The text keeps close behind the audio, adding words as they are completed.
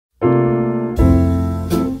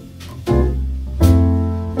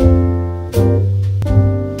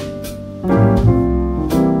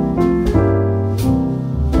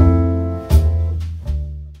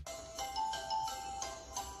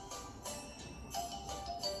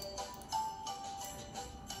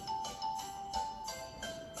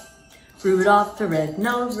Rudolph the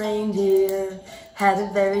red-nosed reindeer had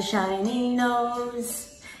a very shiny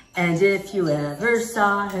nose. And if you ever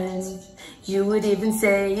saw him, you would even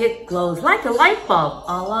say it glows like a light bulb.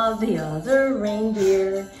 All of the other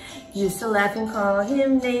reindeer used to laugh and call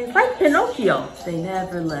him names like Pinocchio. They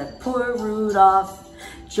never let poor Rudolph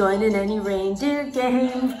join in any reindeer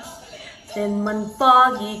game. Then one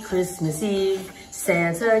foggy Christmas Eve,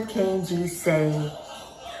 Santa came to say,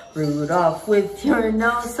 Rudolph, with your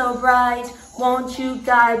nose so bright, won't you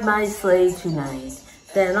guide my sleigh tonight?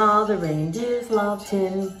 Then all the reindeers loved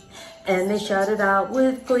him, and they shouted out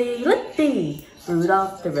with glee, Lippy,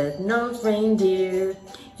 Rudolph the red-nosed reindeer.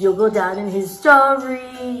 You'll go down in his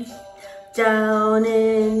story, down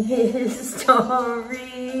in his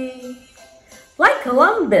story. Like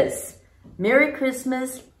Columbus. Merry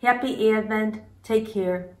Christmas, Happy Advent, take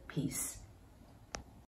care, peace.